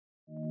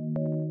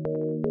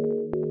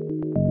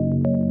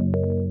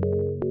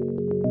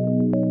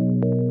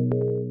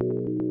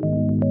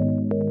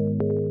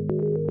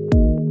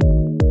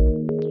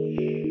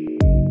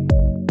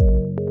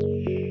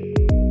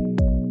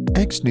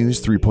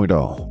x.news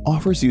 3.0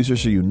 offers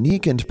users a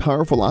unique and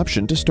powerful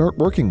option to start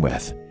working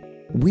with.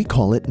 We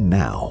call it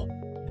Now.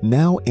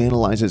 Now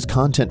analyzes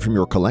content from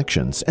your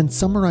collections and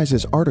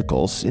summarizes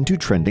articles into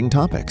trending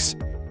topics.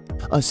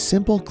 A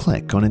simple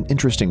click on an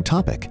interesting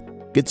topic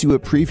gets you a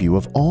preview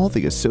of all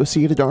the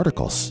associated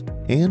articles,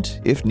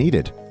 and if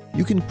needed,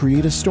 you can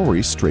create a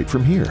story straight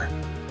from here.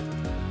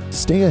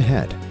 Stay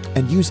ahead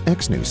and use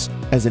x.news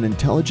as an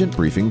intelligent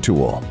briefing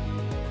tool.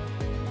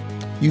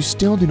 You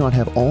still do not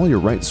have all your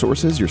right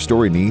sources your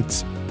story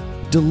needs?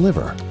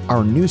 delivr,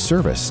 our new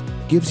service,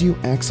 gives you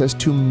access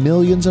to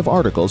millions of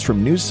articles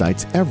from news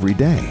sites every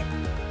day.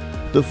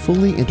 The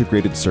fully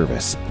integrated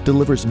service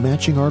delivers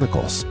matching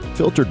articles,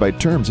 filtered by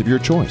terms of your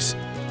choice,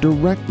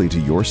 directly to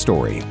your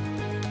story.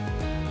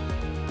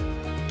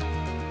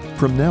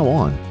 From now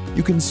on,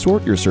 you can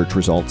sort your search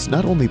results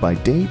not only by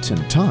date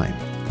and time,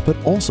 but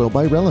also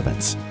by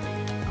relevance.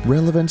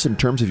 Relevance in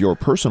terms of your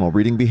personal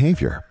reading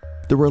behavior,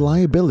 the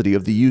reliability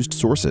of the used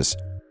sources,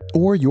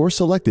 or your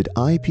selected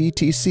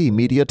IPTC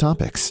media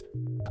topics.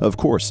 Of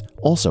course,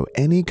 also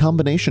any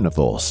combination of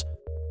those.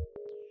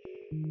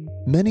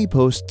 Many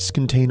posts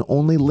contain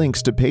only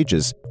links to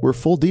pages where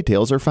full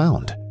details are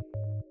found.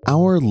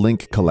 Our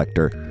link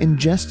collector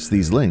ingests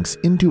these links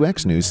into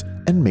x.news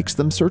and makes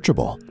them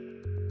searchable.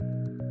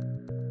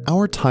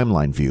 Our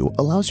timeline view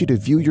allows you to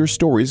view your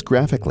stories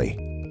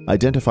graphically,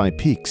 identify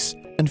peaks,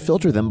 and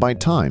filter them by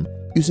time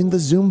using the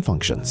zoom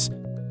functions.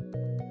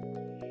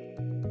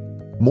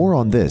 More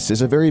on this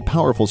is a very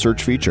powerful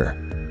search feature.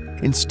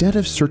 Instead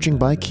of searching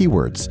by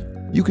keywords,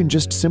 you can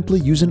just simply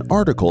use an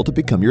article to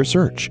become your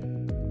search.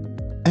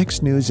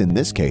 x.news in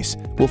this case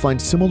will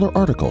find similar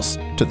articles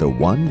to the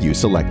one you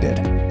selected.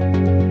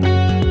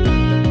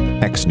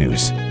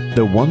 x.news,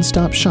 the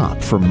one-stop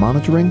shop for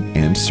monitoring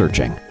and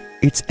searching.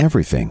 It's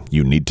everything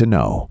you need to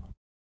know.